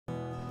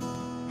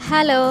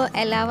Hello,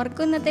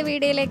 എല്ലാവർക്കും ഇന്നത്തെ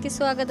വീഡിയോയിലേക്ക്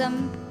സ്വാഗതം.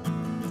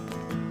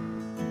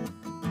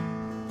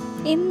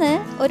 ഇന്ന്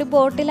ഒരു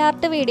ബോട്ടിൽ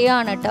ആർട്ട് വീഡിയോ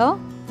ആണ് കേട്ടോ.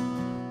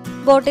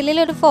 ബോട്ടിലിൽ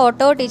ഒരു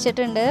ഫോട്ടോ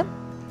ഒട്ടിച്ചിട്ടുണ്ട്.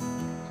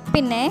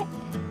 പിന്നെ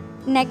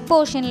നെക്ക്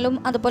പോർഷനിലും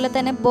അതുപോലെ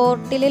തന്നെ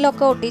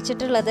ബോട്ടിലൊക്കെ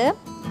ഒട്ടിച്ചിട്ടുള്ളത്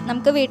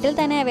നമുക്ക് വീട്ടിൽ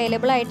തന്നെ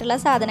അവൈലബിൾ ആയിട്ടുള്ള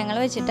സാധനങ്ങൾ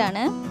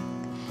വെച്ചിട്ടാണ്.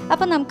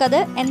 അപ്പം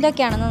നമുക്കത്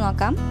എന്തൊക്കെയാണെന്ന്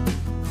നോക്കാം.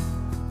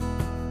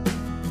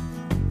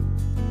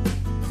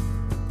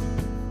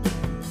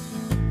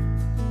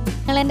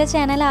 നിങ്ങൾ എൻ്റെ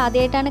ചാനൽ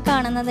ആദ്യമായിട്ടാണ്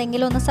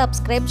കാണുന്നതെങ്കിൽ ഒന്ന്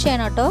സബ്സ്ക്രൈബ്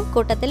ചെയ്യണം കേട്ടോ.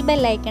 കൂട്ടത്തിൽ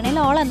ബെല്ലൈക്കണിൽ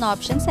ഓൾ എന്ന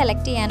ഓപ്ഷൻ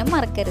സെലക്ട് ചെയ്യാനും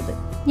മറക്കരുത്.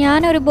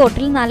 ഞാനൊരു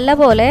ബോട്ടിൽ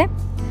നല്ലപോലെ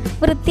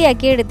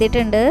വൃത്തിയാക്കി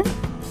എടുത്തിട്ടുണ്ട്.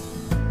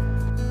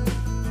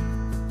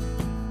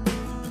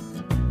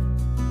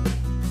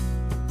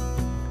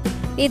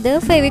 ഇത്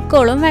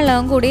ഫെവിക്കോളും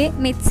വെള്ളവും കൂടി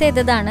മിക്സ്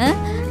ചെയ്തതാണ്.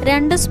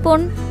 2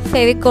 സ്പൂൺ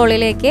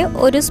ഫെവിക്കോളിലേക്ക്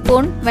 1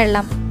 സ്പൂൺ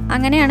വെള്ളം,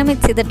 അങ്ങനെയാണ്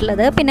മിക്സ്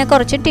ചെയ്തിട്ടുള്ളത്. പിന്നെ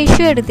കുറച്ച്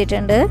ടിഷ്യൂ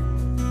എടുത്തിട്ടുണ്ട്.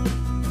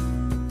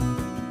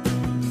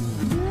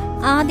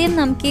 ആദ്യം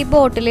നമുക്ക് ഈ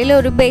ബോട്ടിലിൽ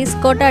ഒരു ബേസ്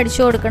കോട്ട്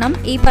അടിച്ചു കൊടുക്കണം.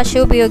 ഈ പശ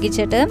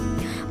ഉപയോഗിച്ചിട്ട്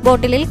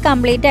ബോട്ടിലിൽ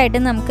കംപ്ലീറ്റ് ആയിട്ട്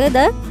നമുക്ക്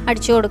ഇത്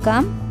അടിച്ചു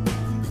കൊടുക്കാം.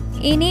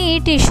 ഇനി ഈ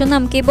ടിഷ്യൂ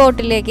നമുക്ക് ഈ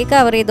ബോട്ടിലേക്ക്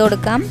കവർ ചെയ്ത്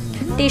കൊടുക്കാം.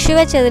 ടിഷ്യൂ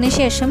വെച്ചതിന്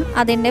ശേഷം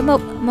അതിൻ്റെ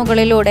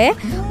മുകളിലൂടെ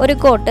ഒരു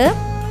കോട്ട്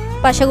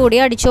പശ കൂടി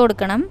അടിച്ചു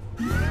കൊടുക്കണം.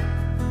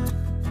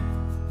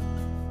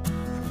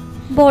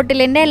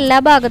 ബോട്ടിലിൻ്റെ എല്ലാ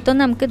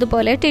ഭാഗത്തും നമുക്ക്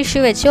ഇതുപോലെ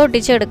ടിഷ്യൂ വെച്ച്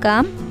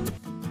ഒട്ടിച്ചെടുക്കാം.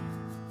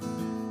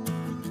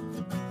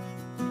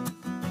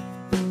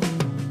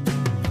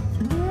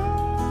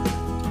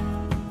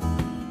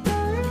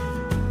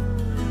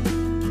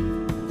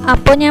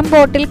 അപ്പോൾ ഞാൻ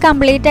ബോട്ടിൽ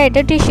കംപ്ലീറ്റ്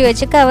ആയിട്ട് ടിഷ്യൂ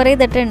വെച്ച് കവർ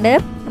ചെയ്തിട്ടുണ്ട്.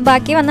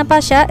 ബാക്കി വന്ന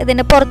പശ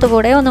ഇതിൻ്റെ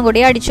പുറത്തുകൂടെ ഒന്നും കൂടി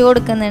അടിച്ചു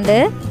കൊടുക്കുന്നുണ്ട്.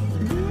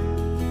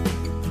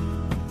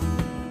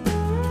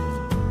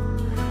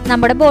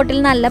 നമ്മുടെ ബോട്ടിൽ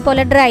നല്ല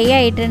പോലെ ഡ്രൈ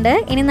ആയിട്ടുണ്ട്.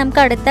 ഇനി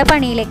നമുക്ക് അടുത്ത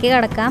പണിയിലേക്ക്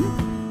കടക്കാം.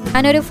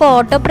 ഞാനൊരു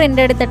ഫോട്ടോ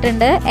പ്രിൻ്റ്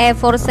എടുത്തിട്ടുണ്ട്.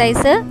 A4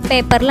 സൈസ്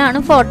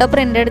പേപ്പറിലാണ് ഫോട്ടോ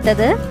പ്രിൻ്റ്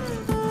എടുത്തത്.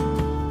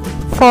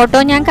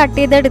 ഫോട്ടോ ഞാൻ കട്ട്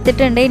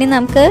ചെയ്തെടുത്തിട്ടുണ്ട്. ഇനി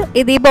നമുക്ക്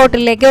ഇത് ഈ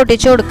ബോട്ടിലേക്ക്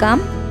ഒട്ടിച്ചു കൊടുക്കാം.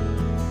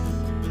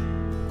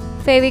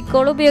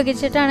 ഫെവിക്കോൾ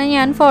ഉപയോഗിച്ചിട്ടാണ്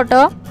ഞാൻ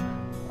ഫോട്ടോ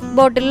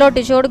ബോട്ടിലിൽ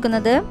ഒട്ടിച്ചു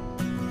കൊടുക്കുന്നത്.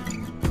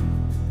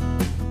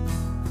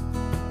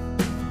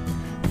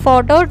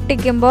 ഫോട്ടോ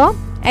ഒട്ടിക്കുമ്പോൾ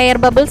എയർ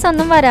ബബിൾസ്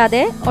ഒന്നും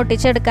വരാതെ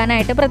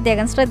ഒട്ടിച്ചെടുക്കാനായിട്ട്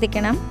പ്രത്യേകം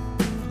ശ്രദ്ധിക്കണം.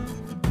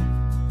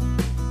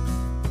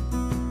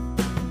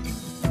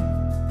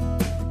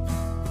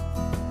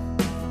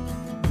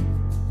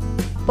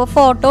 അപ്പോൾ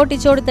ഫോട്ടോ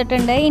ഒട്ടിച്ചു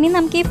കൊടുത്തിട്ടുണ്ട്. ഇനി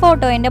നമുക്ക് ഈ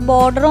ഫോട്ടോൻ്റെ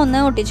ബോർഡർ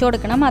ഒന്ന് ഒട്ടിച്ചു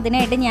കൊടുക്കണം.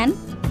 അതിനായിട്ട് ഞാൻ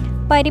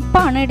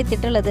പരിപ്പാണ്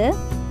എടുത്തിട്ടുള്ളത്.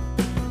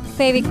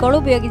 ഫെവിക്കോൾ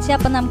ഉപയോഗിച്ച്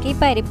അപ്പം നമുക്ക് ഈ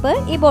പരിപ്പ്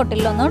ഈ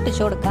ബോട്ടിലൊന്ന്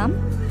ഒട്ടിച്ചു കൊടുക്കാം.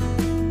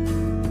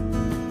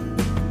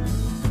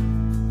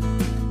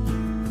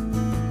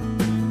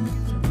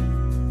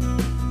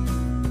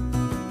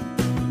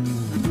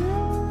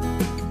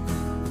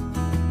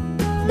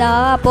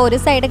 അപ്പോൾ ഒരു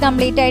സൈഡ്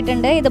കംപ്ലീറ്റ്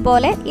ആയിട്ടുണ്ട്.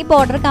 ഇതുപോലെ ഈ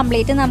ബോർഡർ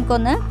കംപ്ലീറ്റ്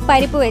നമുക്കൊന്ന്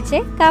പരിപ്പ് വെച്ച്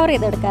കവർ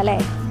ചെയ്തെടുക്കാം അല്ലേ.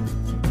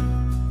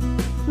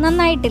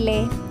 നന്നായിട്ടില്ലേ?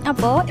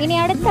 അപ്പോൾ ഇനി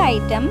അടുത്ത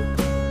ഐറ്റം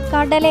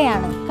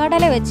കടലയാണ്.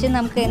 കടല വെച്ച്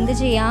നമുക്ക് എന്ത്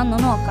ചെയ്യാമെന്ന്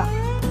നോക്കാം.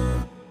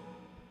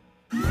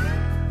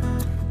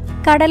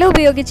 കടല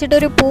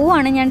ഉപയോഗിച്ചിട്ടൊരു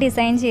പൂവാണ് ഞാൻ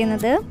ഡിസൈൻ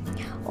ചെയ്യുന്നത്.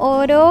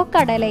 ഓരോ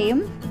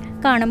കടലയും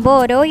കാണുമ്പോൾ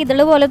ഓരോ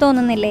ഇതള് പോലെ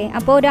തോന്നുന്നില്ലേ?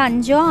 അപ്പോൾ ഒരു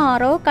 5ഓ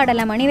 6ഓ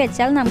കടലമണി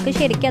വെച്ചാൽ നമുക്ക്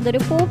ശരിക്കും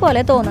അതൊരു പൂ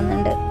പോലെ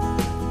തോന്നുന്നുണ്ട്.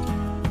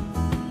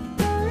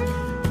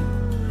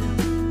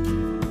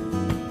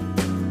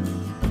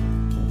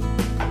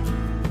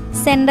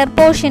 സെൻറ്റർ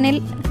പോർഷനിൽ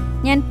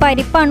ഞാൻ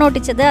പരിപ്പാണ്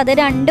ഒട്ടിച്ചത്. അത്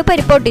 2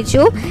 പരിപ്പ്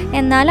ഒട്ടിച്ചു,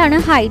 എന്നാലാണ്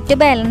ഹൈറ്റ്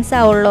ബാലൻസ്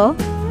ആവുള്ളൂ.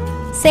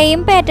 സെയിം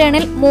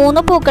പാറ്റേണിൽ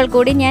 3 പൂക്കൾ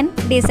കൂടി ഞാൻ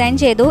ഡിസൈൻ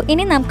ചെയ്തു.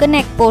 ഇനി നമുക്ക്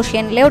നെക്ക്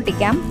പോർഷനിൽ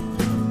ഒട്ടിക്കാം.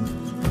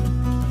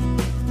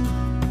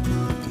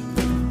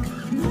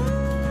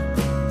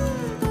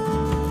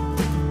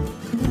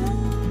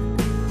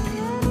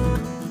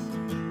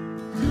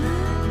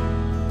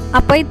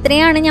 അപ്പോൾ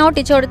ഇത്രയാണ് ഞാൻ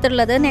ഒട്ടിച്ചു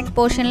കൊടുത്തിട്ടുള്ളത്. നെക്ക്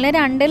പോർഷനിൽ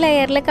 2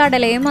 ലെയറിൽ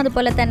കടലയും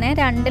അതുപോലെ തന്നെ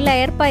 2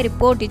 ലെയർ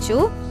പരിപ്പ് ഒട്ടിച്ചു.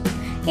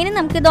 ഇനി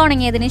നമുക്കിത്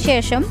ഉണങ്ങിയതിന്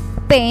ശേഷം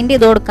പെയിൻറ്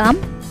ചെയ്ത് കൊടുക്കാം.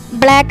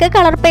 ബ്ലാക്ക്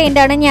കളർ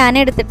പെയിൻ്റാണ് ഞാൻ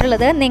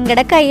എടുത്തിട്ടുള്ളത്.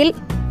 നിങ്ങളുടെ കയ്യിൽ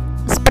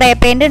സ്പ്രേ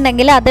പെയിന്റ്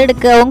ഉണ്ടെങ്കിൽ അത്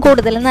എടുക്കുകയും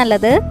കൂടുതൽ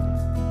നല്ലത്.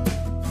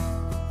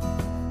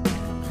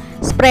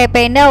 സ്പ്രേ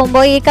പെയിന്റ്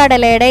ആവുമ്പോൾ ഈ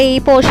കടലയുടെ ഈ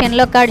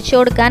പോർഷനിലൊക്കെ അടിച്ചു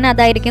കൊടുക്കാൻ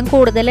അതായിരിക്കും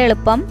കൂടുതൽ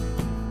എളുപ്പം.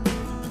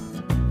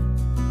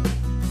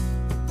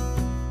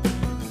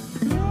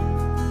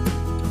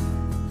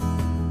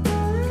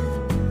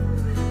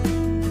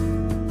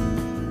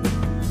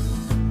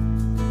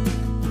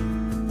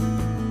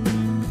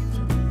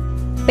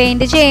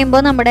 പെയിന്റ്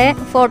ചെയ്യുമ്പോൾ നമ്മുടെ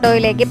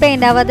ഫോട്ടോയിലേക്ക്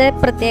പെയിന്റ് ആവാതെ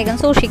പ്രത്യേകം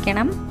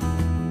സൂക്ഷിക്കണം.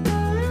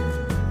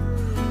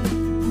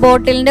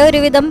 ബോട്ടിലിൻ്റെ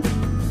ഒരുവിധം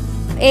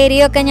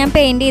ഏരിയ ഒക്കെ ഞാൻ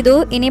പെയിൻറ് ചെയ്തു.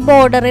 ഇനി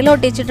ബോർഡറിൽ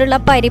ഒട്ടിച്ചിട്ടുള്ള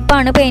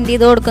പരിപ്പാണ് പെയിൻറ്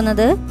ചെയ്ത്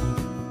കൊടുക്കുന്നത്.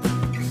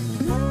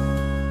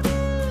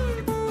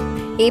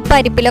 ഈ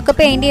പരിപ്പിലൊക്കെ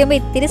പെയിൻറ് ചെയ്യുമ്പോൾ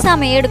ഇത്തിരി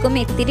സമയം എടുക്കും,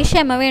 ഇത്തിരി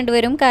ക്ഷമ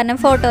വേണ്ടിവരും. കാരണം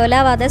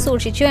ഫോട്ടോയിലാവാതെ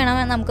സൂക്ഷിച്ചു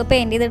വേണം നമുക്ക്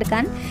പെയിൻറ്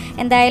ചെയ്തെടുക്കാൻ.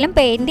 എന്തായാലും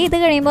പെയിൻറ് ചെയ്ത്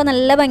കഴിയുമ്പോൾ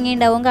നല്ല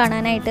ഭംഗിയുണ്ടാവും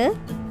കാണാനായിട്ട്.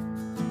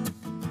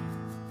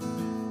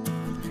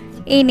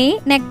 ഇനി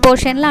നെക്ക്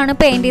പോർഷനിലാണ്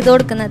പെയിൻറ് ചെയ്ത്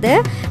കൊടുക്കുന്നത്.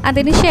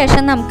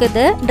 അതിനുശേഷം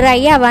നമുക്കിത് ഡ്രൈ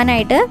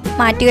ആവാനായിട്ട്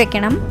മാറ്റി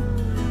വെക്കണം.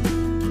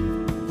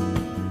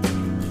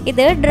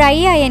 ഇത് ഡ്രൈ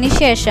ആയതിനു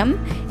ശേഷം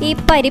ഈ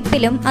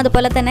പരിപ്പിലും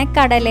അതുപോലെ തന്നെ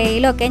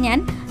കടലയിലൊക്കെ ഞാൻ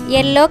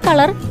യെല്ലോ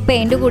കളർ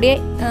പെയിൻറ് കൂടി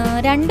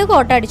 2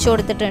 കോട്ട് അടിച്ചു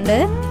കൊടുത്തിട്ടുണ്ട്.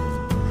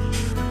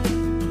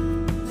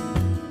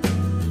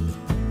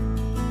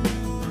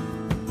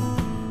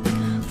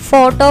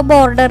 ഫോട്ടോ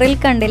ബോർഡറിൽ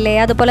കണ്ടില്ലേ,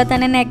 അതുപോലെ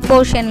തന്നെ നെക്ക്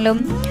പോർഷനിലും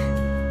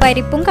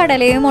പരിപ്പും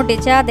കടലയും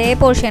ഒട്ടിച്ച അതേ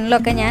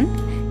പോർഷനിലൊക്കെ ഞാൻ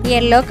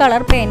യെല്ലോ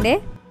കളർ പെയിൻറ്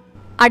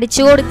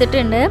അടിച്ചു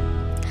കൊടുത്തിട്ടുണ്ട്.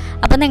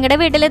 അപ്പോൾ നിങ്ങളുടെ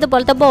വീട്ടിൽ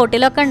ഇതുപോലത്തെ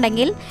ബോട്ടിലൊക്കെ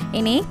ഉണ്ടെങ്കിൽ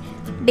ഇനി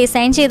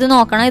ഡിസൈൻ ചെയ്ത്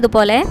നോക്കണം.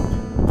 ഇതുപോലെ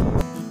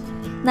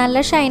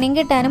നല്ല ഷൈനിങ്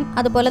കിട്ടാനും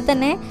അതുപോലെ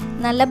തന്നെ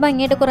നല്ല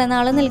ഭംഗിയായിട്ട് കുറേ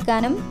നാൾ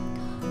നിൽക്കാനും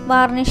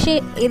വാർണിഷ്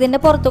ഇതിൻ്റെ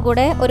പുറത്തു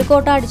കൂടെ ഒരു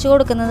കോട്ട് അടിച്ചു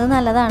കൊടുക്കുന്നത്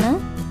നല്ലതാണ്.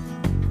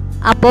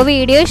 അപ്പോൾ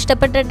വീഡിയോ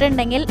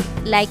ഇഷ്ടപ്പെട്ടിട്ടുണ്ടെങ്കിൽ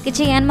ലൈക്ക്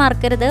ചെയ്യാൻ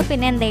മറക്കരുത്.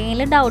 പിന്നെ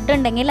എന്തെങ്കിലും ഡൗട്ട്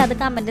ഉണ്ടെങ്കിൽ അത്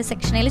കമൻറ്റ്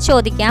സെക്ഷനിൽ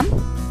ചോദിക്കാം.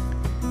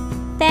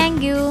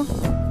 Thank you.